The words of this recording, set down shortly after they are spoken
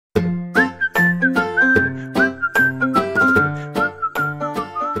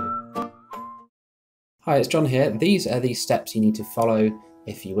Hi, it's John here. These are the steps you need to follow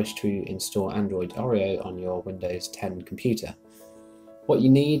if you wish to install Android Oreo on your Windows 10 computer. What you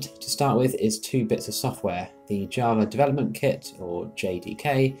need to start with is two bits of software, the Java Development Kit or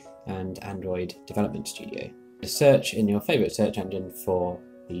JDK and Android Development Studio. Search in your favourite search engine for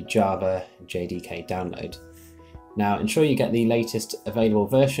the Java JDK download. Now ensure you get the latest available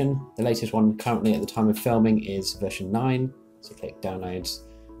version. The latest one currently at the time of filming is version 9, so click Downloads.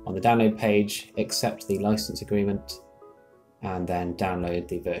 On the download page, accept the license agreement and then download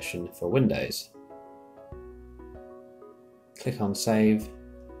the version for Windows. Click on Save,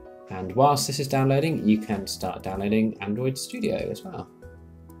 and whilst this is downloading, you can start downloading Android Studio as well.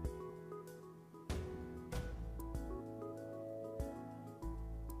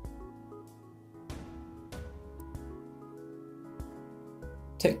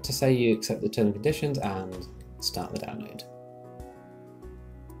 Tick to say you accept the terms and conditions and start the download.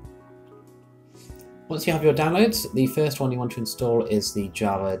 Once you have your downloads, the first one you want to install is the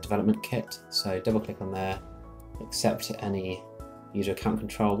Java Development Kit. So double click on there, accept any user account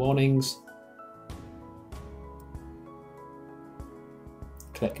control warnings,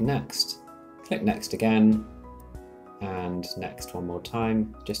 click Next again, and Next one more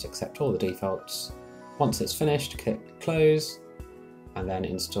time. Just accept all the defaults. Once it's finished, click Close, and then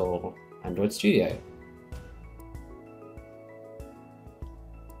install Android Studio.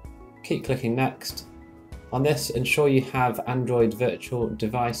 Keep clicking Next. On this, ensure you have Android Virtual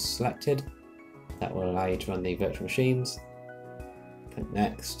Device selected. That will allow you to run the virtual machines. Click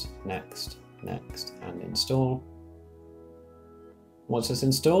Next, Next, Next, and Install. Once it's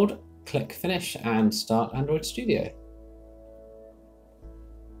installed, click Finish and start Android Studio.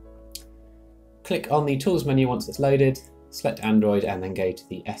 Click on the Tools menu once it's loaded, select Android and then go to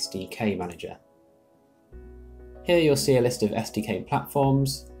the SDK Manager. Here you'll see a list of SDK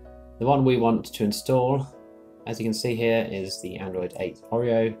platforms. The one we want to install, as you can see here, is the Android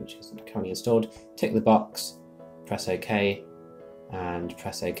Oreo, which isn't currently installed. Tick the box, press OK, and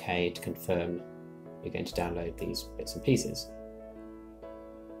press OK to confirm you're going to download these bits and pieces.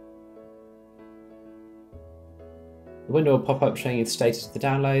 The window will pop up showing you the status of the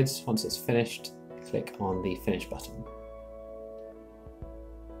downloads. Once it's finished, click on the Finish button.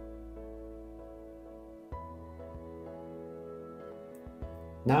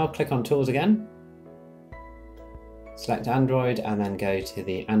 Now click on Tools again, select Android and then go to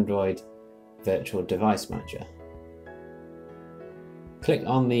the Android Virtual Device Manager. Click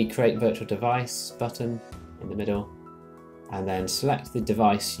on the Create Virtual Device button in the middle and then select the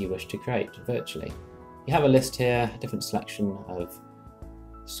device you wish to create virtually. You have a list here, a different selection of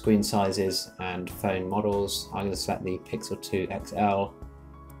screen sizes and phone models. I'm going to select the Pixel 2 XL,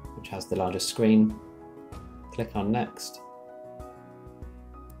 which has the largest screen. Click on Next.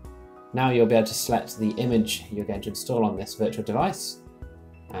 Now you'll be able to select the image you're going to install on this virtual device,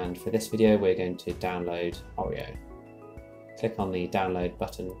 and for this video we're going to download Oreo. Click on the download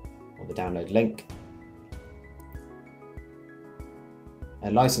button or the download link.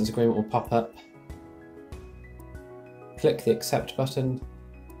 A license agreement will pop up. Click the accept button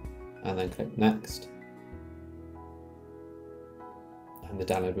and then click Next, and the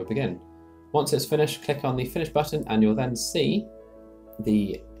download will begin. Once it's finished, click on the Finish button and you'll then see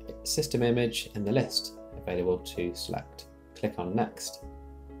the system image in the list available to select. Click on Next.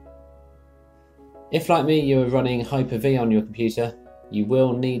 If, like me, you're running Hyper-V on your computer, you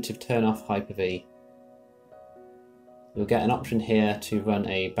will need to turn off Hyper-V. You'll get an option here to run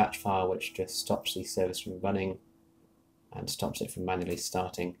a batch file which just stops the service from running and stops it from manually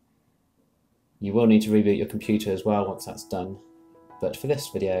starting. You will need to reboot your computer as well once that's done, but for this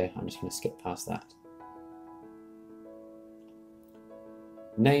video I'm just going to skip past that.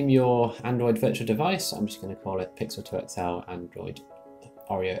 Name your Android virtual device. I'm just going to call it Pixel 2 XL Android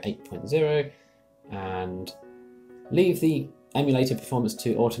Oreo 8.0 and leave the emulator performance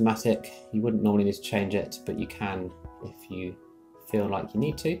to automatic. You wouldn't normally need to change it, but you can if you feel like you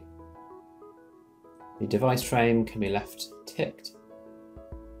need to. The device frame can be left ticked.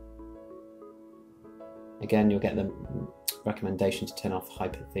 Again, you'll get the recommendation to turn off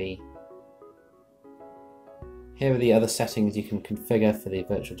Hyper-V. Here are the other settings you can configure for the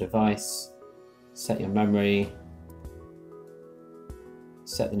virtual device. Set your memory,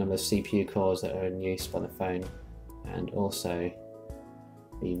 set the number of CPU cores that are in use by the phone, and also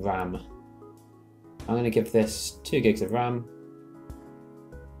the RAM. I'm going to give this 2 gigs of RAM,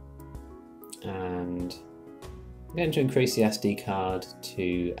 and I'm going to increase the SD card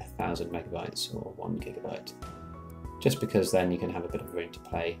to 1000 megabytes or 1 gigabyte, just because then you can have a bit of room to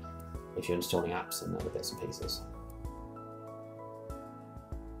play if you're installing apps and other bits and pieces.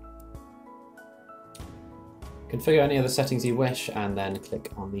 Configure any other settings you wish and then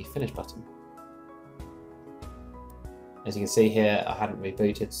click on the Finish button. As you can see here, I hadn't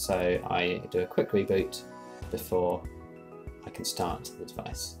rebooted, so I do a quick reboot before I can start the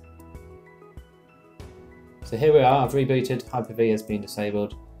device. So here we are, I've rebooted, Hyper-V has been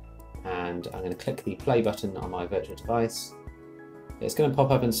disabled, and I'm going to click the play button on my virtual device. It's going to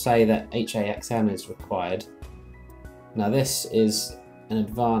pop up and say that HAXM is required. Now this is an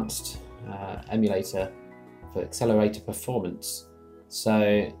advanced emulator for accelerator performance.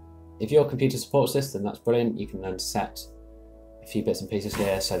 So if your computer supports this, then that's brilliant. You can then set a few bits and pieces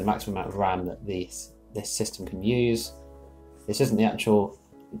here, so the maximum amount of RAM that this system can use. This isn't the actual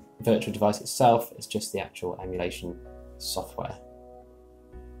virtual device itself, it's just the actual emulation software.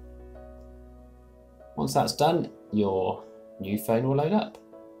 Once that's done, your new phone will load up.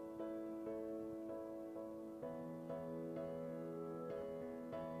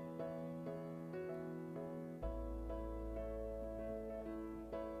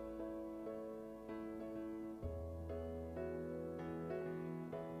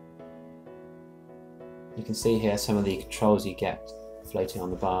 You can see here some of the controls you get floating on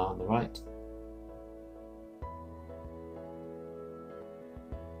the bar on the right.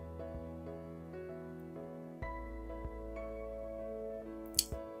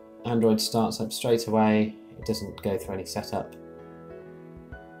 Android starts up straight away, it doesn't go through any setup.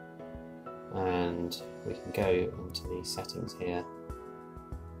 And we can go into the settings here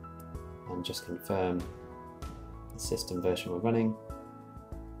and just confirm the system version we're running.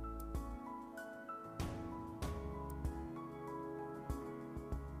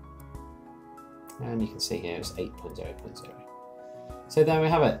 And you can see here it's 8.0.0. So there we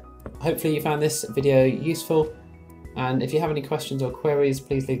have it. Hopefully you found this video useful, and if you have any questions or queries,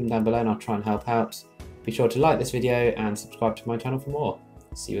 please leave them down below and I'll try and help out. Be sure to like this video and subscribe to my channel for more.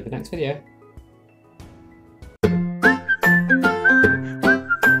 See you in the next video.